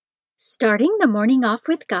Starting the morning off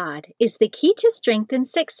with God is the key to strength and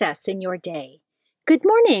success in your day. Good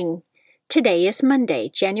morning! Today is Monday,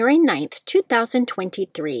 January 9th,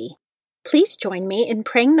 2023. Please join me in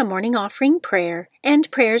praying the morning offering prayer and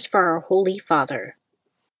prayers for our Holy Father.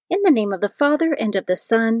 In the name of the Father, and of the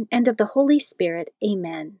Son, and of the Holy Spirit,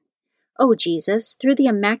 Amen. O Jesus, through the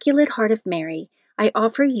Immaculate Heart of Mary, I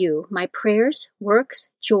offer you my prayers, works,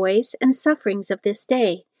 joys, and sufferings of this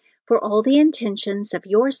day, for all the intentions of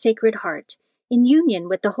your Sacred Heart, in union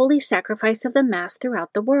with the holy sacrifice of the Mass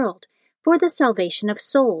throughout the world, for the salvation of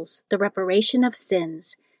souls, the reparation of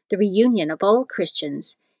sins, the reunion of all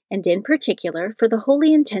Christians, and in particular for the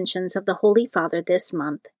holy intentions of the Holy Father this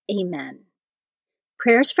month. Amen.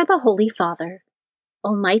 Prayers for the Holy Father.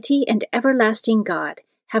 Almighty and everlasting God,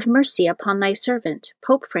 have mercy upon thy servant,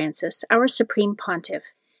 Pope Francis, our Supreme Pontiff,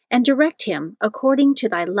 and direct him, according to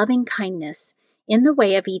thy loving kindness, in the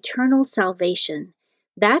way of eternal salvation,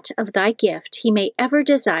 that of thy gift he may ever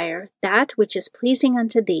desire that which is pleasing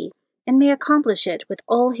unto thee, and may accomplish it with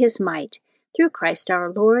all his might, through Christ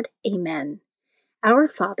our Lord. Amen. Our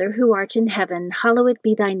Father, who art in heaven, hallowed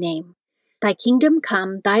be thy name. Thy kingdom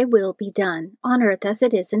come, thy will be done, on earth as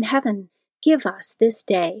it is in heaven. Give us this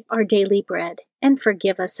day our daily bread, and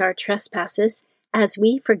forgive us our trespasses, as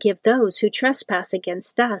we forgive those who trespass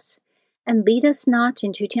against us. And lead us not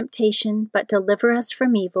into temptation, but deliver us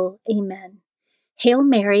from evil. Amen. Hail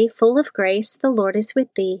Mary, full of grace, the Lord is with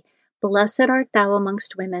thee. Blessed art thou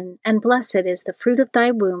amongst women, and blessed is the fruit of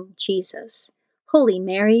thy womb, Jesus. Holy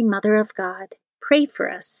Mary, Mother of God, pray for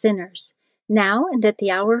us sinners, now and at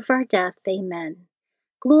the hour of our death. Amen.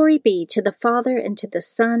 Glory be to the Father, and to the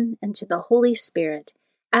Son, and to the Holy Spirit,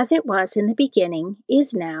 as it was in the beginning,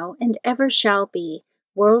 is now, and ever shall be,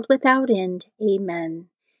 world without end. Amen.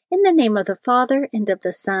 In the name of the Father, and of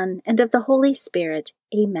the Son, and of the Holy Spirit.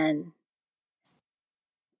 Amen.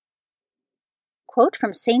 Quote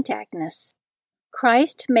from St. Agnes.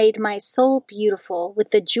 Christ made my soul beautiful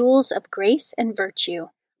with the jewels of grace and virtue.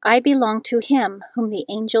 I belong to him whom the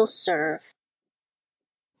angels serve.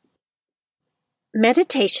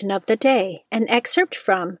 Meditation of the Day, an excerpt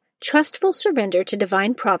from Trustful Surrender to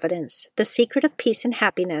Divine Providence, The Secret of Peace and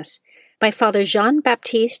Happiness, by Father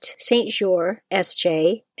Jean-Baptiste Saint-Jour,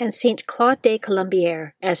 S.J., and Saint Claude de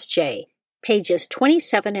Colombière, S.J., pages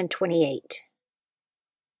 27 and 28.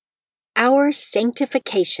 Our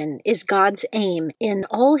sanctification is God's aim in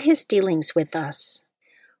all his dealings with us.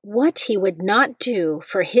 What he would not do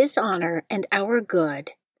for his honor and our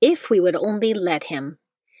good, if we would only let him.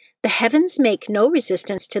 The heavens make no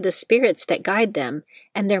resistance to the spirits that guide them,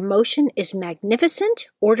 and their motion is magnificent,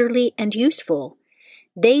 orderly, and useful.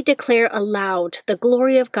 They declare aloud the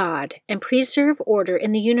glory of God and preserve order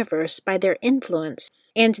in the universe by their influence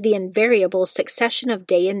and the invariable succession of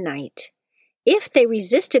day and night. If they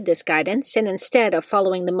resisted this guidance, and instead of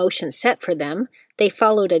following the motion set for them, they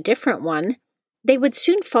followed a different one, they would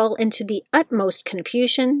soon fall into the utmost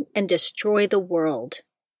confusion and destroy the world.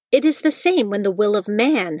 It is the same when the will of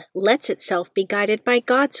man lets itself be guided by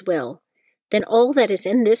God's will. Then all that is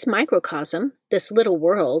in this microcosm, this little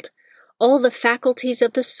world, all the faculties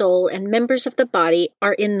of the soul and members of the body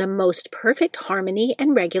are in the most perfect harmony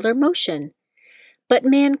and regular motion. But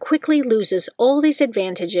man quickly loses all these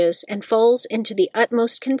advantages and falls into the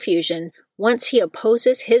utmost confusion once he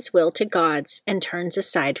opposes his will to God's and turns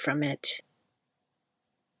aside from it.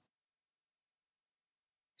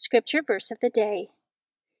 Scripture verse of the day.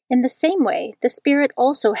 In the same way, the Spirit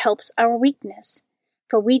also helps our weakness,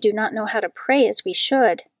 for we do not know how to pray as we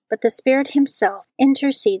should, but the Spirit himself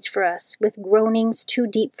intercedes for us with groanings too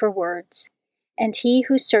deep for words. And he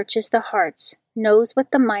who searches the hearts knows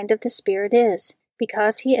what the mind of the Spirit is,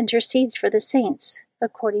 because he intercedes for the saints,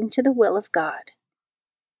 according to the will of God.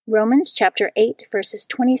 Romans chapter 8, verses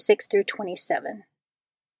 26 through 27.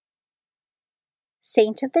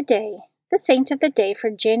 Saint of the Day. The saint of the day for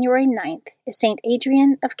January 9th is Saint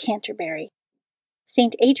Adrian of Canterbury.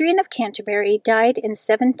 Saint Adrian of Canterbury died in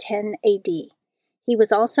 710 A.D. He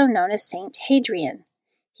was also known as Saint Hadrian.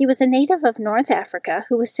 He was a native of North Africa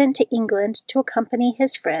who was sent to England to accompany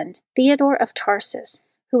his friend Theodore of Tarsus,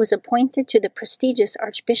 who was appointed to the prestigious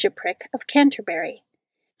archbishopric of Canterbury.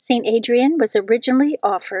 Saint Adrian was originally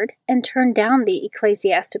offered and turned down the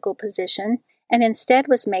ecclesiastical position, and instead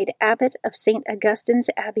was made abbot of St. Augustine's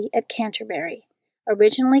Abbey at Canterbury,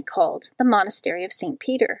 originally called the Monastery of St.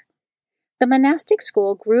 Peter. The monastic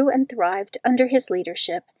school grew and thrived under his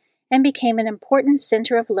leadership, and became an important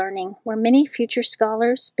center of learning where many future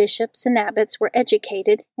scholars, bishops, and abbots were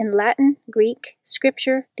educated in Latin, Greek,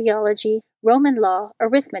 Scripture, theology, Roman law,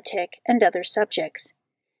 arithmetic, and other subjects.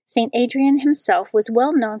 St. Adrian himself was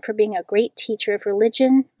well known for being a great teacher of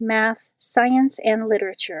religion, math, science, and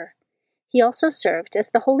literature. He also served as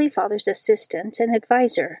the Holy Father's assistant and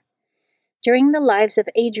advisor. During the lives of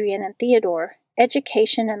Adrian and Theodore,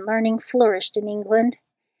 education and learning flourished in England.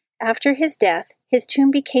 After his death, his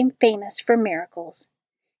tomb became famous for miracles.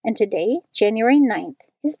 And today, January 9th,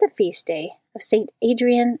 is the feast day of St.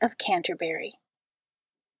 Adrian of Canterbury.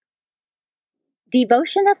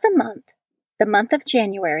 Devotion of the month. The month of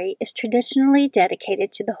January is traditionally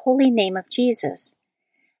dedicated to the holy name of Jesus.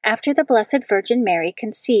 After the Blessed Virgin Mary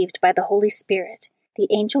conceived by the Holy Spirit, the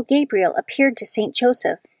angel Gabriel appeared to St.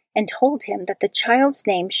 Joseph and told him that the child's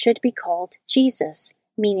name should be called Jesus,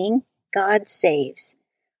 meaning God saves.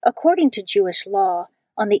 According to Jewish law,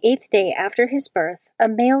 on the 8th day after his birth, a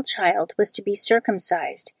male child was to be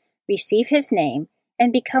circumcised, receive his name,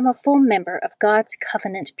 and become a full member of God's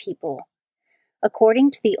covenant people. According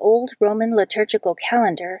to the old Roman liturgical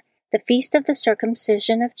calendar, the feast of the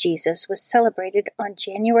circumcision of Jesus was celebrated on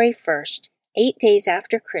January 1st, 8 days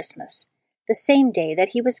after Christmas, the same day that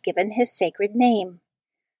he was given his sacred name.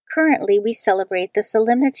 Currently, we celebrate the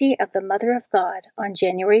solemnity of the Mother of God on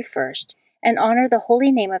January 1st and honor the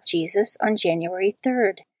holy name of Jesus on January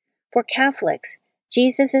 3rd. For Catholics,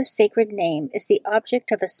 Jesus' sacred name is the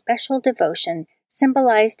object of a special devotion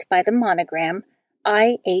symbolized by the monogram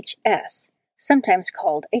IHS, sometimes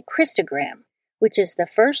called a Christogram, which is the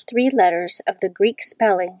first 3 letters of the Greek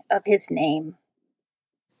spelling of his name.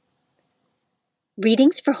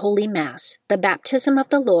 Readings for Holy Mass, the Baptism of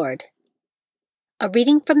the Lord. A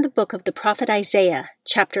reading from the book of the prophet Isaiah,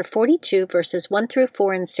 chapter 42, verses 1 through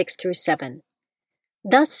 4 and 6 through 7.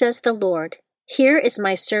 Thus says the Lord, Here is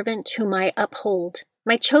my servant whom I uphold,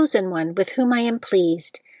 my chosen one with whom I am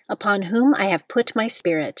pleased, upon whom I have put my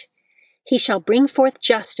spirit. He shall bring forth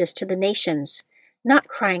justice to the nations, not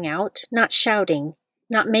crying out, not shouting,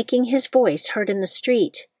 not making his voice heard in the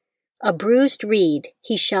street. A bruised reed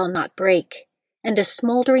he shall not break, and a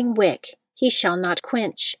smoldering wick he shall not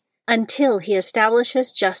quench, until he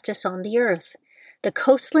establishes justice on the earth. The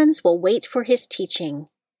coastlands will wait for his teaching.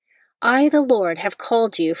 I, the Lord, have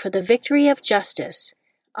called you for the victory of justice.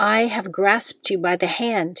 I have grasped you by the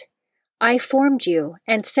hand. I formed you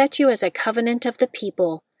and set you as a covenant of the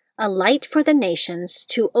people, a light for the nations,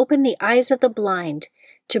 to open the eyes of the blind,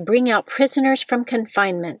 to bring out prisoners from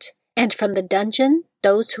confinement, and from the dungeon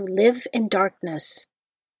those who live in darkness.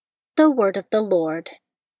 The word of the Lord.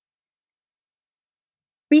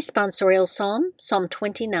 Responsorial Psalm, Psalm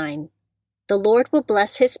 29. The Lord will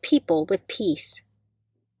bless his people with peace.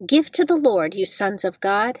 Give to the Lord, you sons of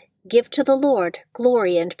God, give to the Lord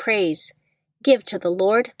glory and praise. Give to the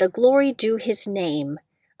Lord the glory due his name.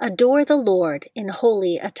 Adore the Lord in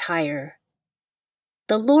holy attire.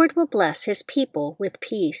 The Lord will bless his people with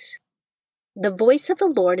peace. The voice of the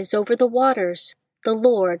Lord is over the waters, the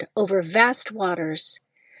Lord over vast waters.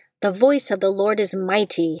 The voice of the Lord is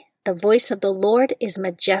mighty, the voice of the Lord is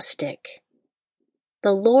majestic.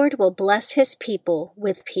 The Lord will bless his people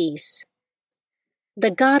with peace.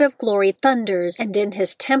 The God of glory thunders, and in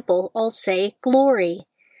his temple all say, Glory.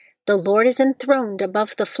 The Lord is enthroned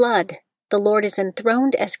above the flood. The Lord is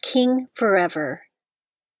enthroned as King forever.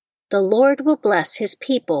 The Lord will bless his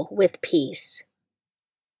people with peace.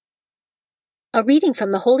 A reading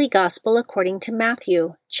from the Holy Gospel according to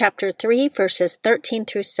Matthew, chapter 3, verses 13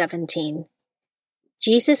 through 17.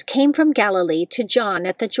 Jesus came from Galilee to John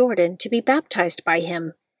at the Jordan to be baptized by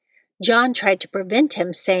him. John tried to prevent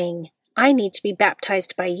him, saying, I need to be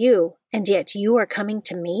baptized by you, and yet you are coming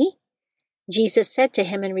to me? Jesus said to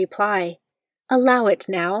him in reply, Allow it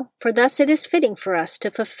now, for thus it is fitting for us to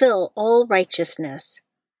fulfill all righteousness.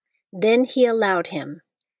 Then he allowed him.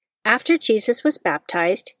 After Jesus was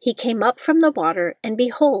baptized, he came up from the water, and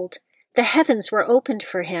behold, the heavens were opened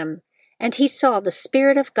for him, and he saw the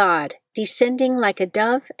Spirit of God descending like a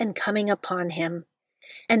dove and coming upon him.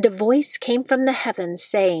 And a voice came from the heavens,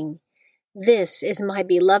 saying, This is my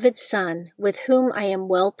beloved Son, with whom I am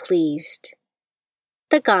well pleased.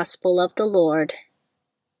 The Gospel of the Lord.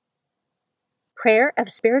 Prayer of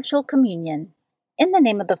Spiritual Communion. In the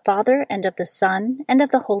name of the Father, and of the Son, and of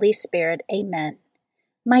the Holy Spirit. Amen.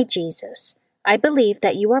 My Jesus, I believe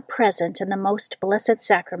that you are present in the most blessed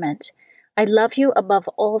sacrament. I love you above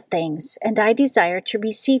all things, and I desire to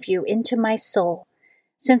receive you into my soul.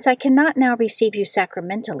 Since I cannot now receive you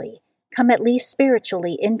sacramentally, come at least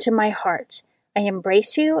spiritually into my heart. I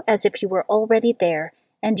embrace you as if you were already there,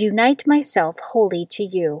 and unite myself wholly to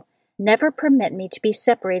you. Never permit me to be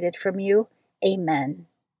separated from you. Amen.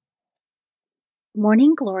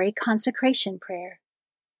 Morning Glory Consecration Prayer.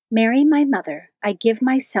 Mary, my mother, I give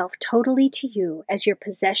myself totally to you as your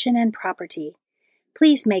possession and property.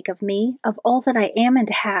 Please make of me, of all that I am and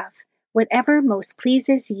have, whatever most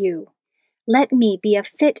pleases you. Let me be a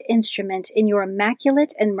fit instrument in your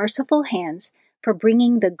immaculate and merciful hands for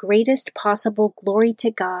bringing the greatest possible glory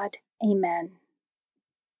to God. Amen.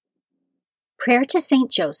 Prayer to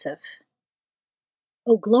Saint Joseph.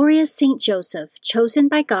 O glorious Saint Joseph, chosen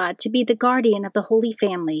by God to be the guardian of the Holy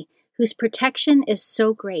Family, whose protection is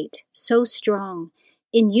so great, so strong,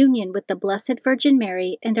 in union with the Blessed Virgin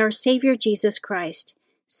Mary and our Savior Jesus Christ,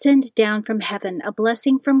 send down from heaven a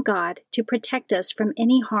blessing from God to protect us from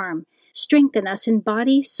any harm, strengthen us in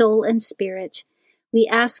body, soul, and spirit. We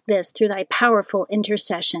ask this through thy powerful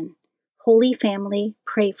intercession. Holy Family,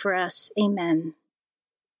 pray for us. Amen.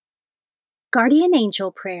 Guardian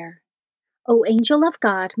Angel Prayer. O angel of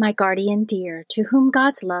God, my guardian dear, to whom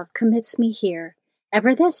God's love commits me here,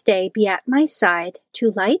 ever this day be at my side,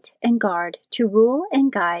 to light and guard, to rule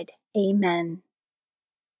and guide. Amen.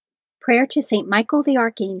 Prayer to Saint Michael the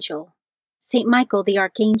Archangel. Saint Michael the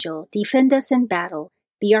Archangel, defend us in battle,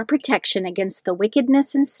 be our protection against the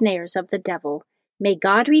wickedness and snares of the devil. May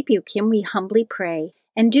God rebuke him, we humbly pray,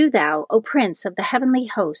 and do thou, O Prince of the heavenly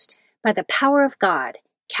host, by the power of God,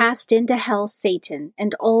 cast into hell Satan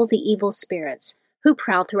and all the evil spirits who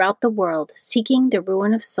prowl throughout the world, seeking the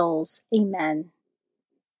ruin of souls. Amen.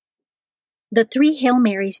 The Three Hail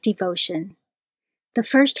Marys Devotion. The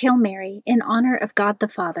first Hail Mary, in honor of God the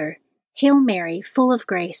Father. Hail Mary, full of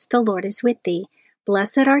grace, the Lord is with thee.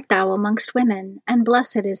 Blessed art thou amongst women, and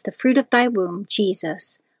blessed is the fruit of thy womb,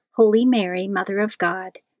 Jesus. Holy Mary, Mother of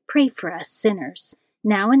God, pray for us sinners,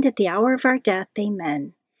 now and at the hour of our death.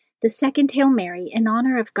 Amen. The second Hail Mary, in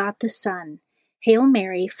honor of God the Son. Hail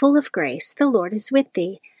Mary, full of grace, the Lord is with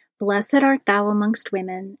thee. Blessed art thou amongst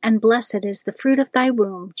women, and blessed is the fruit of thy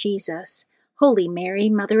womb, Jesus. Holy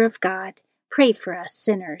Mary, Mother of God, pray for us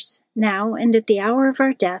sinners, now and at the hour of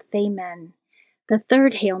our death. Amen. The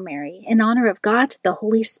third Hail Mary, in honor of God the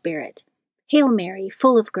Holy Spirit. Hail Mary,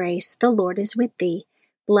 full of grace, the Lord is with thee.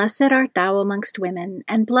 Blessed art thou amongst women,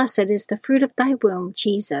 and blessed is the fruit of thy womb,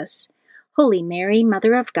 Jesus. Holy Mary,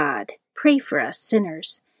 Mother of God, pray for us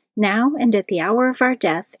sinners, now and at the hour of our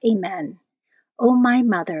death. Amen. O my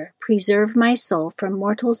Mother, preserve my soul from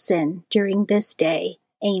mortal sin during this day.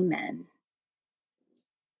 Amen.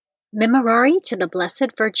 Memorare to the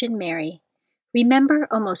Blessed Virgin Mary. Remember,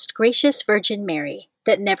 O most gracious Virgin Mary,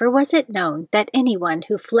 that never was it known that anyone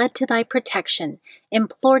who fled to thy protection,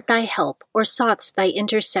 implored thy help, or sought thy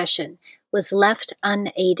intercession, was left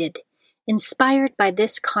unaided. Inspired by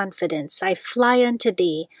this confidence, I fly unto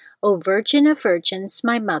thee, O Virgin of Virgins,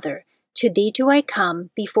 my Mother. To thee do I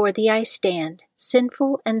come, before thee I stand,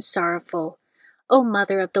 sinful and sorrowful. O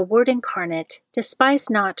Mother of the Word incarnate, despise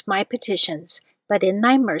not my petitions, but in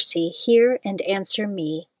thy mercy hear and answer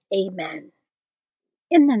me. Amen.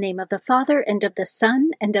 In the name of the Father, and of the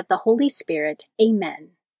Son, and of the Holy Spirit. Amen.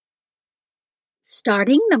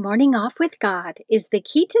 Starting the morning off with God is the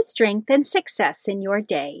key to strength and success in your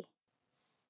day.